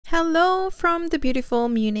Hello from the beautiful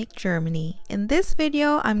Munich, Germany. In this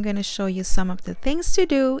video, I'm going to show you some of the things to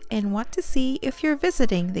do and what to see if you're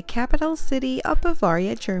visiting the capital city of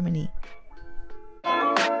Bavaria, Germany.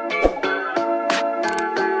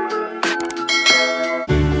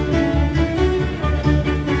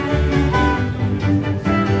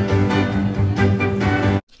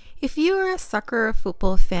 If you are a soccer or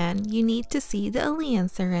football fan, you need to see the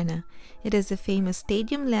Allianz Arena. It is a famous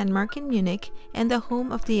stadium landmark in Munich and the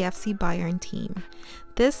home of the FC Bavarian team.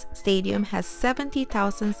 This stadium has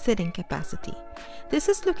 70,000 sitting capacity. This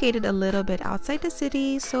is located a little bit outside the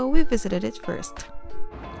city, so we visited it first.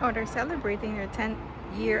 Oh, they're celebrating their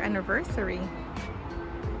 10th-year anniversary.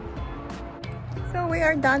 So we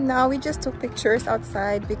are done now. We just took pictures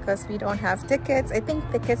outside because we don't have tickets. I think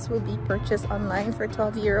tickets will be purchased online for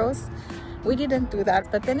 12 euros. We didn't do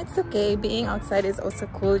that, but then it's okay. Being outside is also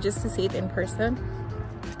cool just to see it in person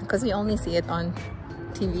because we only see it on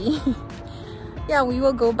TV. Yeah, we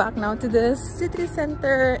will go back now to the city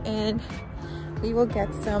center and we will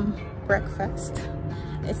get some breakfast.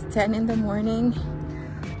 It's 10 in the morning,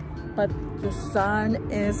 but the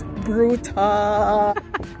sun is brutal.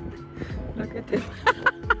 Look at it.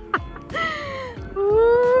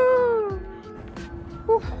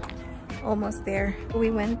 Almost there.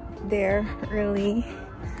 We went there early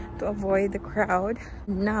to avoid the crowd.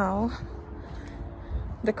 Now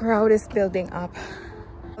the crowd is building up.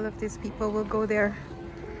 All of these people will go there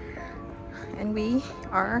and we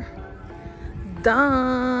are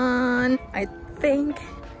done. I think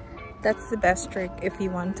that's the best trick if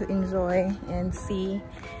you want to enjoy and see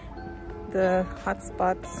the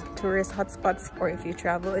hotspots, tourist hotspots, or if you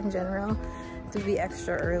travel in general, to be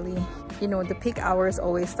extra early. You know, the peak hours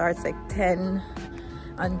always starts like 10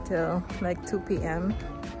 until like 2 p.m.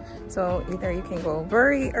 So either you can go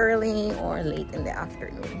very early or late in the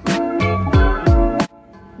afternoon.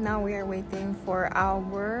 Now we are waiting for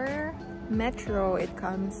our metro. It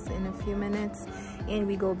comes in a few minutes and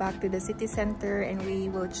we go back to the city center and we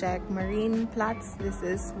will check Marienplatz. This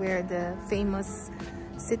is where the famous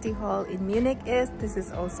City Hall in Munich is. This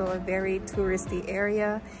is also a very touristy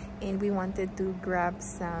area and we wanted to grab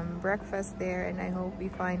some breakfast there and I hope we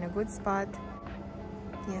find a good spot.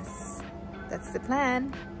 Yes, that's the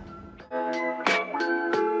plan.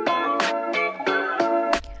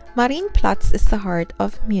 Marienplatz is the heart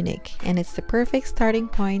of Munich and it's the perfect starting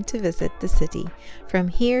point to visit the city. From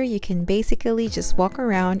here you can basically just walk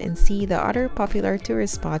around and see the other popular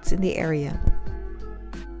tourist spots in the area.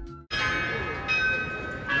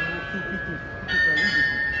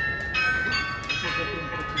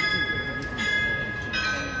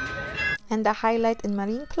 And the highlight in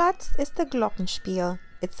Marienplatz is the Glockenspiel.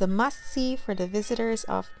 It's a must-see for the visitors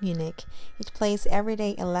of Munich. It plays every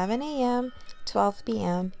day 11 a.m., 12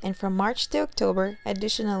 p.m. and from March to October,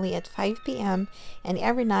 additionally at 5 p.m. and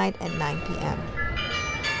every night at 9 p.m.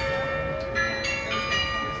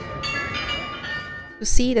 To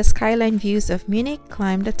see the skyline views of Munich,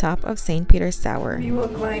 climb the top of St. Peter's Tower. We will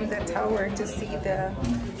climb the tower to see the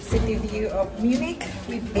city view of Munich.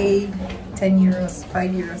 We paid 10 euros,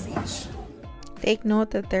 5 euros each. Take note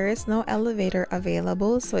that there is no elevator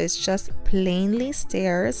available, so it's just plainly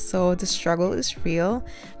stairs, so the struggle is real,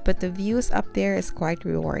 but the views up there is quite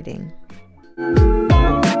rewarding.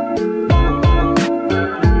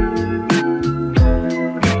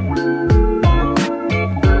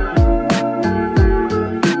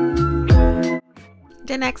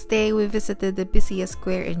 The next day, we visited the busiest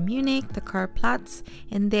square in Munich, the Karlplatz,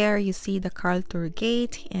 and there you see the Karltor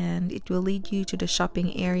Gate and it will lead you to the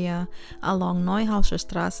shopping area along Neuhauser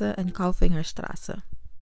Straße and Kaufinger Straße.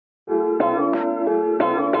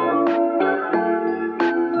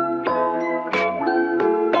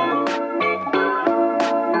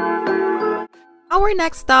 Our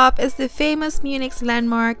next stop is the famous Munich's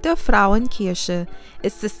landmark, the Frauenkirche.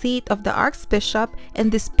 It's the seat of the Archbishop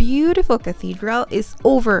and this beautiful cathedral is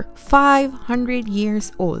over 500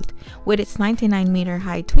 years old. With its 99-meter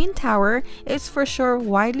high twin tower, it's for sure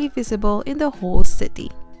widely visible in the whole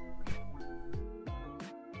city.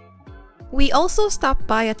 We also stopped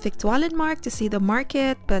by at Viktualenmarkt to see the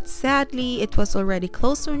market, but sadly it was already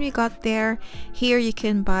closed when we got there. Here you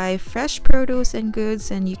can buy fresh produce and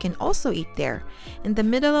goods and you can also eat there. In the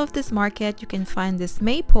middle of this market you can find this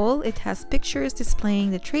maypole. It has pictures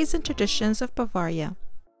displaying the trades and traditions of Bavaria.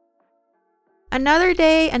 Another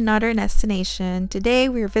day, another destination. Today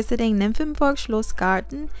we're visiting Nymphenburg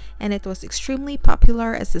Schlossgarten and it was extremely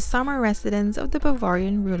popular as the summer residence of the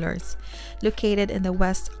Bavarian rulers. Located in the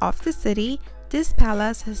west of the city, this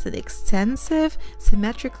palace has an extensive,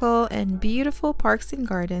 symmetrical and beautiful parks and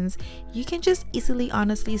gardens. You can just easily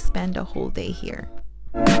honestly spend a whole day here.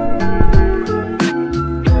 If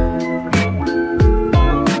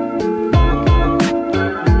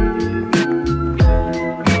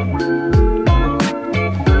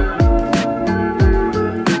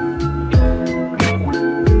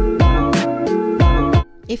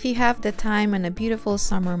you have the time in the beautiful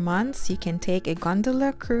summer months, you can take a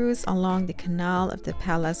gondola cruise along the canal of the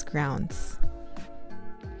palace grounds.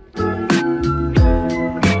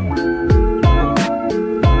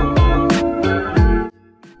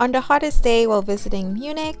 On the hottest day while visiting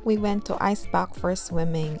Munich, we went to Eisbach for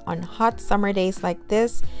swimming. On hot summer days like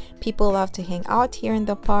this, people love to hang out here in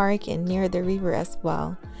the park and near the river as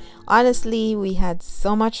well. Honestly, we had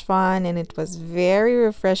so much fun and it was very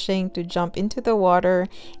refreshing to jump into the water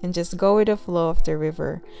and just go with the flow of the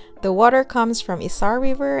river. The water comes from Isar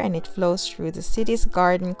River and it flows through the city's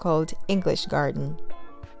garden called English Garden.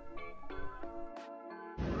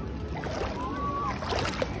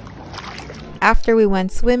 After we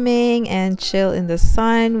went swimming and chill in the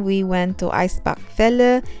sun, we went to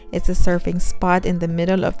Eisbachfälle. It's a surfing spot in the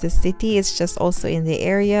middle of the city. It's just also in the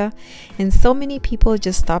area. And so many people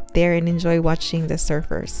just stop there and enjoy watching the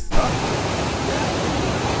surfers.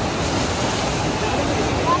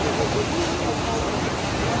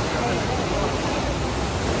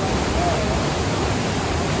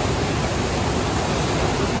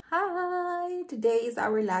 Today is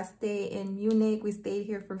our last day in Munich. We stayed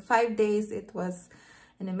here for 5 days. It was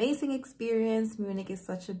an amazing experience. Munich is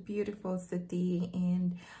such a beautiful city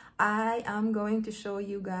and I am going to show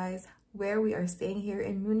you guys where we are staying here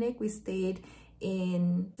in Munich. We stayed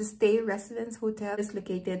in the Stay Residence Hotel. It's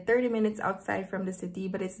located 30 minutes outside from the city,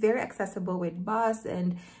 but it's very accessible with bus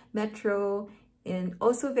and metro. And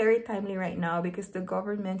also very timely right now because the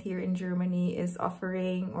government here in Germany is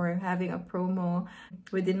offering or having a promo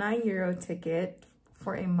with the €9 ticket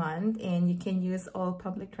for a month and you can use all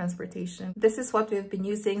public transportation. This is what we've been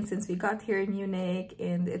using since we got here in Munich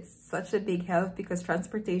and it's such a big help because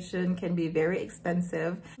transportation can be very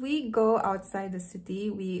expensive. We go outside the city,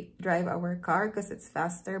 we drive our car because it's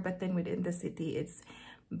faster, but then within the city it's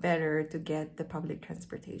better to get the public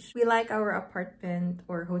transportation. We like our apartment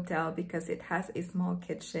or hotel because it has a small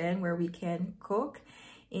kitchen where we can cook.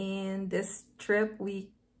 And this trip we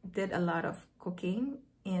did a lot of cooking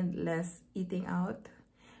and less eating out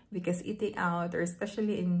because eating out, or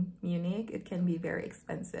especially in Munich, it can be very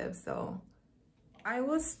expensive. So I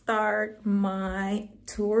will start my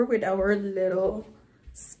tour with our little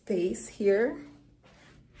space here.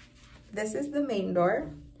 This is the main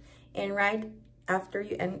door, and right after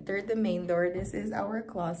you enter the main door, this is our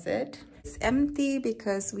closet. It's empty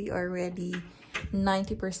because we already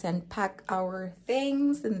 90% pack our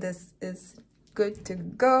things and this is good to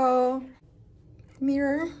go.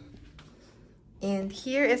 Mirror. And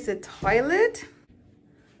here is the toilet.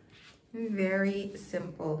 Very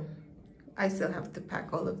simple. I still have to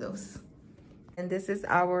pack all of those. And this is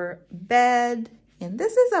our bed. And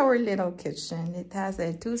this is our little kitchen. It has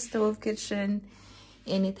a 2-stove kitchen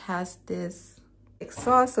and it has this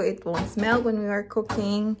exhaust so it won't smell when we are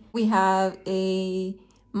cooking. We have a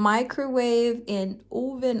microwave and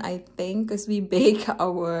oven, I think, because we bake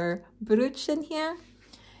our Brötchen here.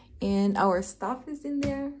 And our stuff is in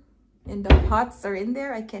there. And the pots are in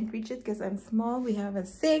there. I can't reach it because I'm small. We have a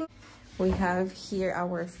sink. We have here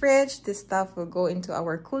our fridge. This stuff will go into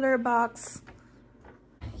our cooler box.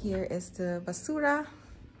 Here is the basura.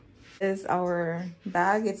 This is our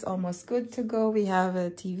bag. It's almost good to go. We have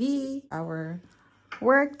a TV, our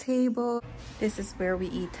work table. This is where we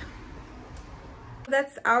eat.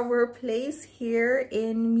 That's our place here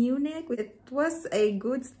in Munich. It was a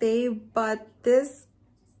good stay, but this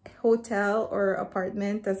hotel or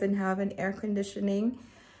apartment doesn't have an air conditioning,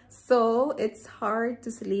 so it's hard to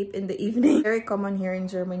sleep in the evening. Very common here in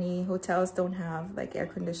Germany. Hotels don't have like air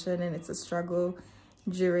conditioning and it's a struggle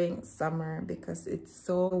during summer because it's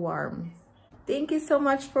so warm. Thank you so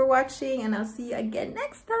much for watching and I'll see you again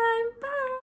next time.